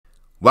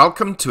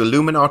Welcome to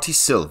Illuminati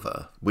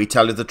Silver. We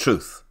tell you the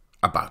truth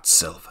about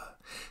silver.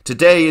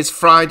 Today is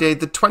Friday,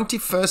 the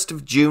 21st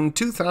of June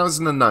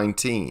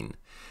 2019,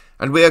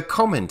 and we are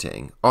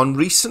commenting on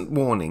recent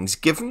warnings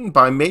given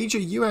by major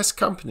US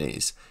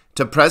companies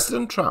to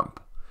President Trump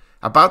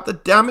about the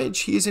damage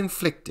he is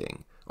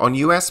inflicting on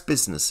US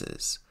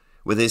businesses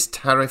with his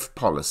tariff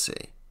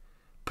policy,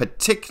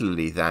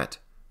 particularly that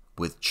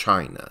with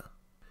China.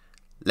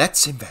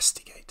 Let's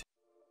investigate.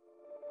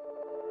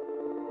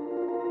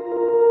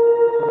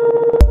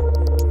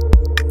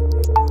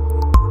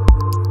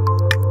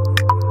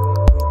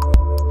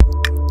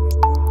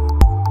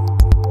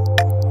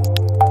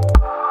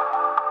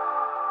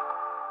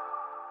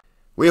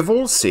 We have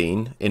all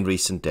seen, in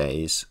recent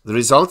days, the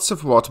results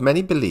of what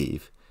many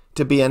believe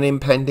to be an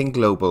impending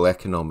global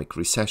economic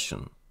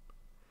recession.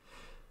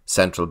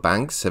 Central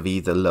banks have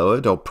either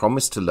lowered or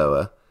promised to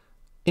lower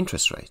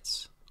interest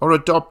rates, or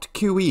adopt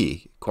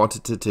QE,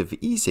 quantitative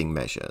easing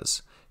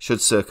measures,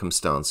 should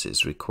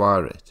circumstances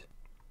require it.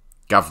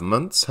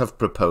 Governments have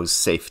proposed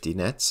safety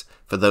nets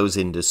for those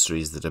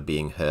industries that are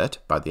being hurt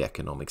by the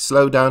economic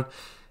slowdown,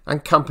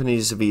 and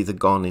companies have either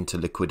gone into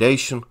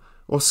liquidation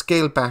or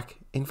scaled back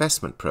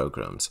investment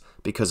programs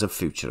because of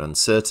future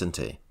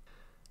uncertainty.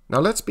 Now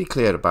let's be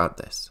clear about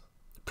this.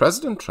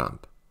 President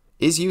Trump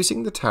is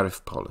using the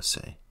tariff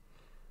policy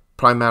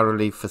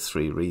primarily for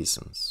three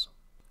reasons.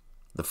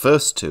 The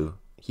first two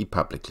he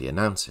publicly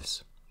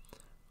announces.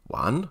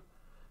 One,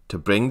 to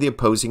bring the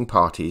opposing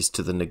parties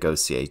to the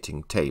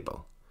negotiating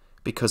table,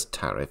 because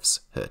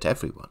tariffs hurt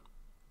everyone.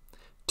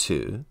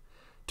 Two,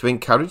 to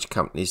encourage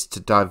companies to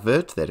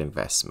divert their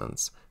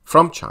investments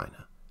from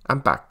China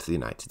and back to the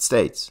United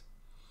States.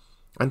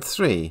 And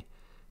three,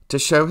 to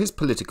show his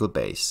political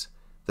base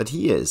that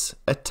he is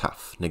a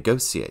tough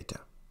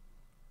negotiator.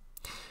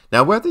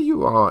 Now, whether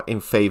you are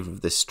in favour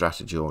of this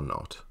strategy or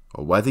not,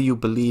 or whether you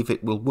believe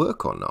it will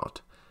work or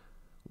not,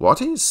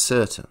 what is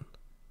certain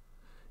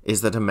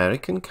is that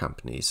American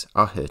companies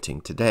are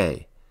hurting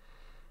today,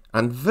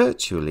 and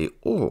virtually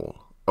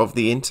all of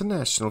the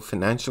international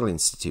financial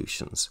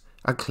institutions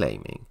are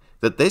claiming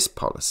that this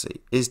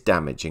policy is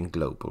damaging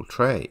global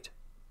trade.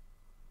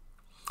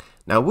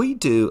 Now, we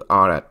do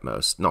our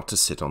utmost not to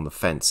sit on the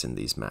fence in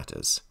these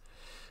matters,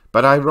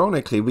 but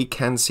ironically we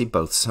can see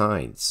both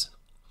sides.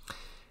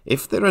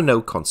 If there are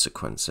no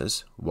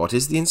consequences, what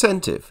is the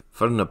incentive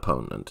for an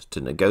opponent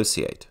to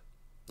negotiate?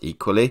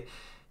 Equally,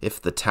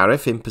 if the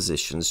tariff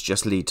impositions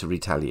just lead to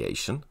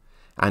retaliation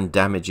and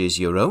damages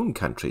your own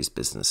country's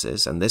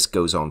businesses, and this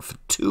goes on for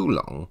too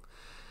long,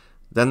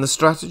 then the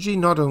strategy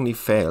not only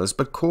fails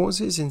but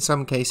causes, in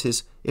some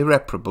cases,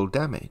 irreparable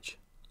damage.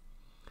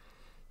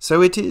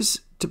 So it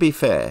is, to be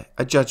fair,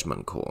 a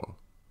judgment call,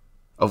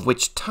 of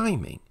which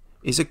timing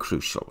is a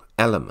crucial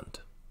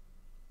element.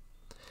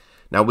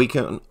 Now, we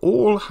can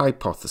all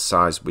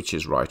hypothesize which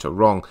is right or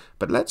wrong,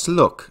 but let's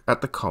look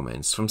at the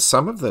comments from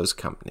some of those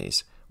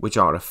companies which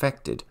are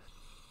affected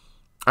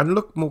and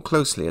look more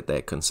closely at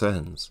their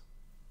concerns.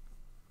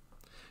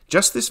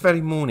 Just this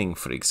very morning,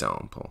 for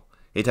example,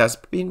 it has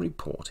been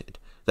reported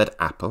that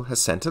Apple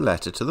has sent a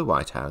letter to the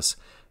White House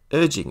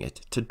urging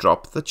it to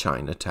drop the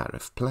China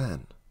tariff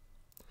plan.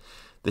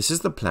 This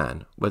is the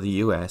plan where the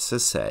US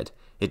has said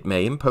it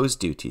may impose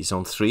duties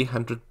on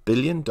 $300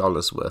 billion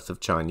worth of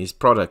Chinese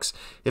products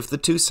if the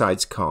two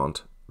sides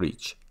can't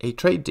reach a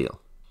trade deal.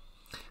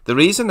 The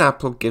reason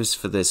Apple gives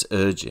for this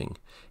urging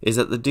is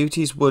that the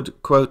duties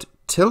would, quote,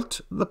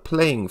 tilt the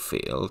playing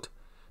field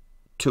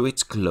to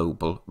its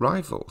global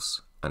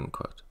rivals,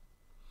 unquote.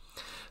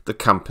 The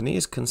company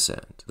is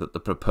concerned that the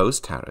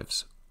proposed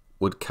tariffs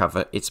would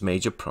cover its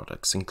major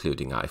products,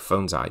 including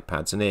iPhones,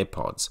 iPads and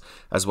AirPods,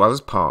 as well as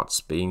parts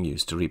being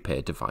used to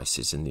repair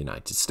devices in the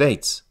United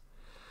States.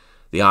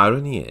 The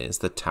irony is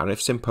that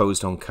tariffs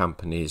imposed on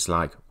companies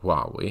like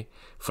Huawei,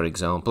 for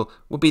example,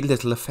 would be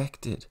little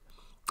affected,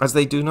 as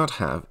they do not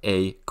have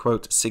a,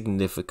 quote,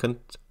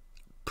 significant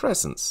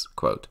presence,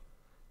 quote,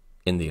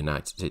 in the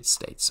United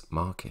States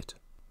market.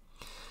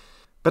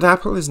 But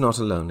Apple is not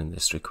alone in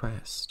this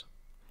request.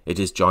 It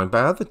is joined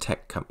by other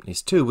tech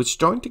companies too, which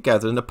joined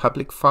together in a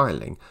public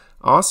filing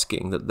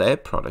asking that their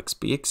products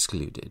be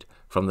excluded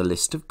from the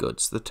list of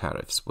goods the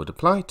tariffs would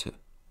apply to.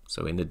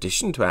 So in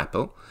addition to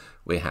Apple,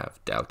 we have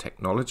Dell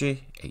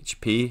Technology,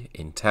 HP,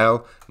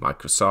 Intel,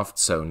 Microsoft,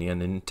 Sony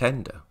and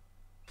Nintendo.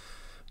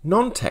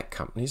 Non-tech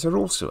companies are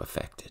also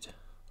affected.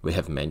 We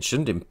have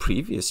mentioned in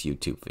previous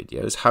YouTube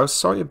videos how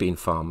soybean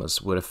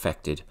farmers were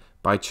affected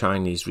by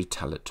Chinese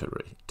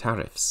retaliatory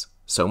tariffs.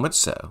 So much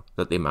so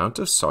that the amount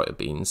of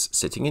soybeans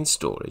sitting in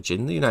storage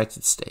in the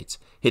United States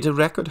hit a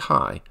record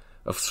high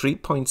of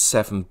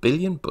 3.7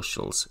 billion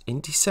bushels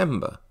in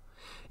December,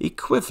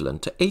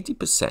 equivalent to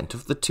 80%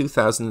 of the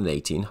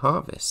 2018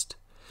 harvest.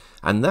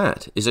 And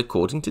that is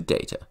according to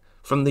data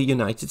from the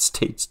United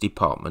States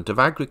Department of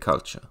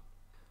Agriculture.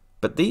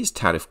 But these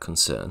tariff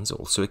concerns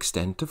also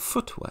extend to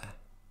footwear.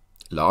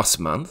 Last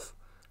month,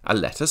 a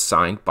letter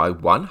signed by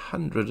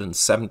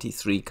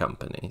 173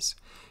 companies,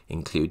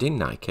 including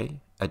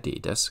Nike,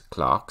 Adidas,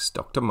 Clarks,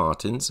 Dr.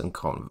 Martens and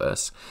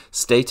Converse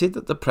stated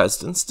that the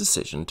president's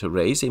decision to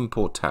raise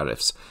import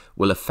tariffs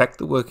will affect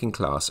the working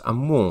class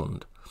and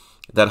warned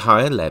that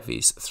higher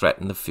levies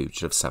threaten the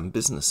future of some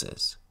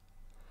businesses.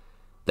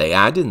 They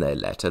add in their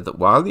letter that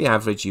while the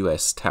average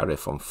US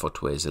tariff on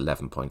footwear is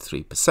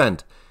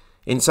 11.3%,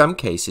 in some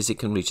cases it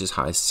can reach as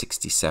high as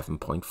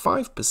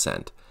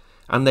 67.5%,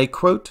 and they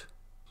quote,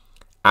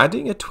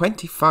 "Adding a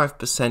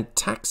 25%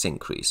 tax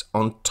increase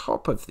on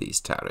top of these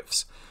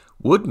tariffs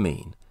would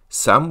mean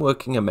some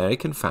working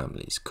American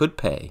families could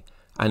pay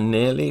a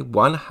nearly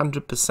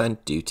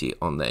 100% duty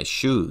on their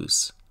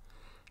shoes.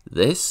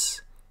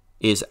 This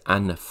is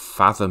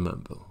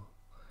unfathomable.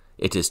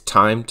 It is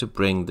time to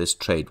bring this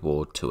trade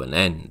war to an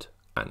end."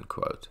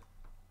 Unquote.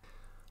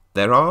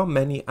 There are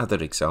many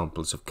other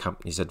examples of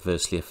companies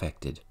adversely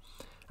affected,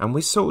 and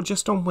we saw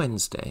just on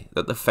Wednesday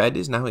that the Fed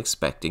is now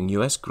expecting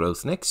US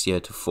growth next year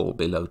to fall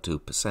below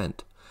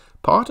 2%,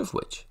 part of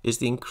which is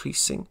the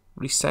increasing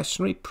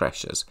recessionary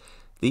pressures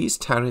these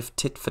tariff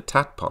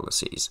tit-for-tat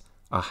policies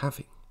are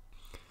having.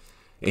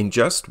 In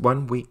just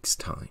 1 week's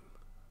time,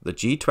 the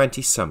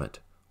G20 summit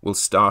will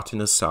start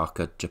in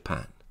Osaka,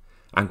 Japan,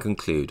 and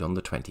conclude on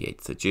the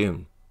 28th of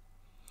June.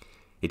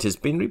 It has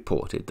been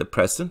reported that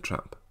President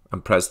Trump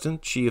and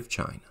President Xi of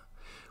China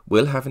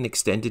will have an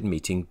extended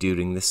meeting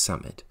during this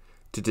summit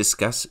to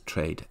discuss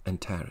trade and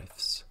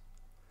tariffs.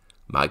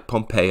 Mike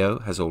Pompeo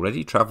has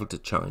already travelled to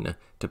China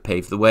to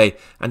pave the way,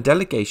 and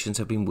delegations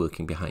have been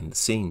working behind the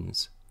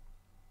scenes.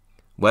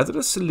 Whether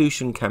a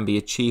solution can be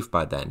achieved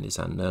by then is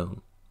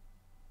unknown,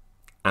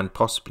 and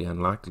possibly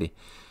unlikely.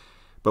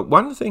 But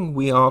one thing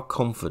we are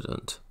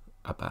confident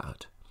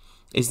about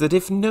is that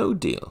if no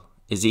deal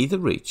is either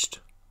reached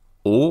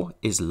or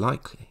is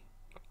likely,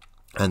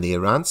 and the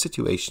Iran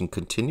situation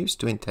continues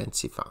to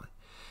intensify,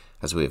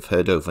 as we have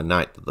heard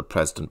overnight that the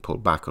president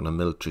pulled back on a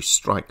military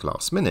strike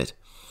last minute,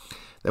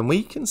 then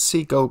we can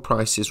see gold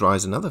prices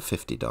rise another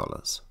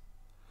 $50.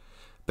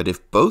 But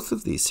if both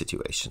of these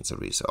situations are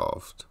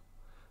resolved,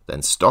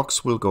 then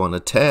stocks will go on a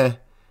tear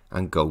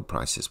and gold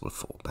prices will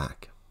fall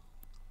back.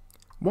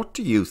 What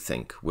do you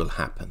think will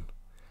happen?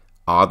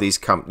 Are these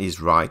companies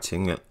right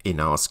in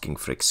asking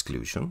for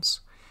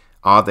exclusions?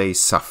 Are they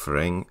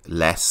suffering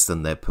less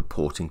than they're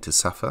purporting to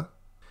suffer?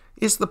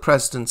 Is the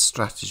president's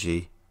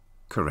strategy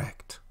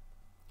correct?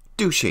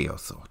 Do share your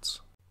thoughts.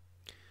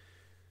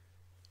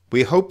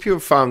 We hope you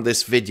have found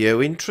this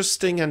video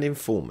interesting and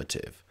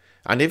informative,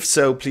 and if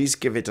so, please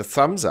give it a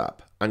thumbs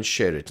up and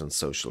share it on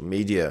social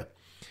media.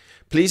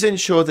 Please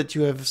ensure that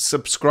you have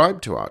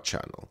subscribed to our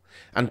channel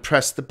and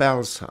press the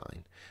bell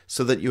sign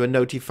so that you are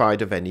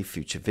notified of any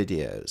future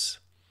videos.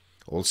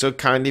 Also,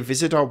 kindly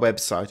visit our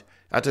website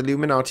at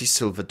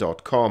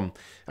illuminatisilver.com,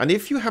 and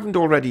if you haven't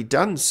already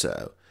done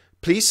so,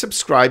 please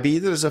subscribe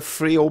either as a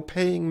free or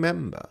paying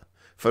member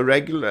for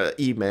regular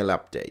email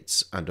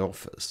updates and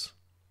offers.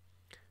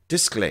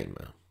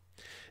 Disclaimer: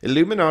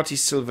 Illuminati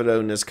Silver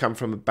owners come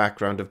from a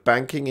background of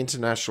banking,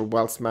 international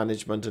wealth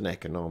management and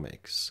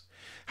economics.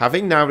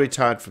 Having now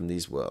retired from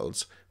these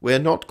worlds, we are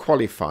not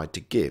qualified to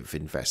give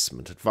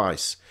investment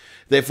advice.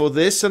 Therefore,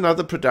 this and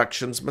other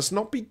productions must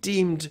not be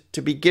deemed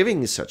to be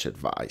giving such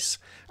advice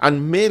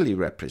and merely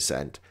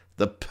represent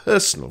the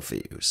personal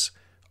views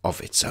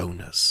of its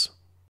owners.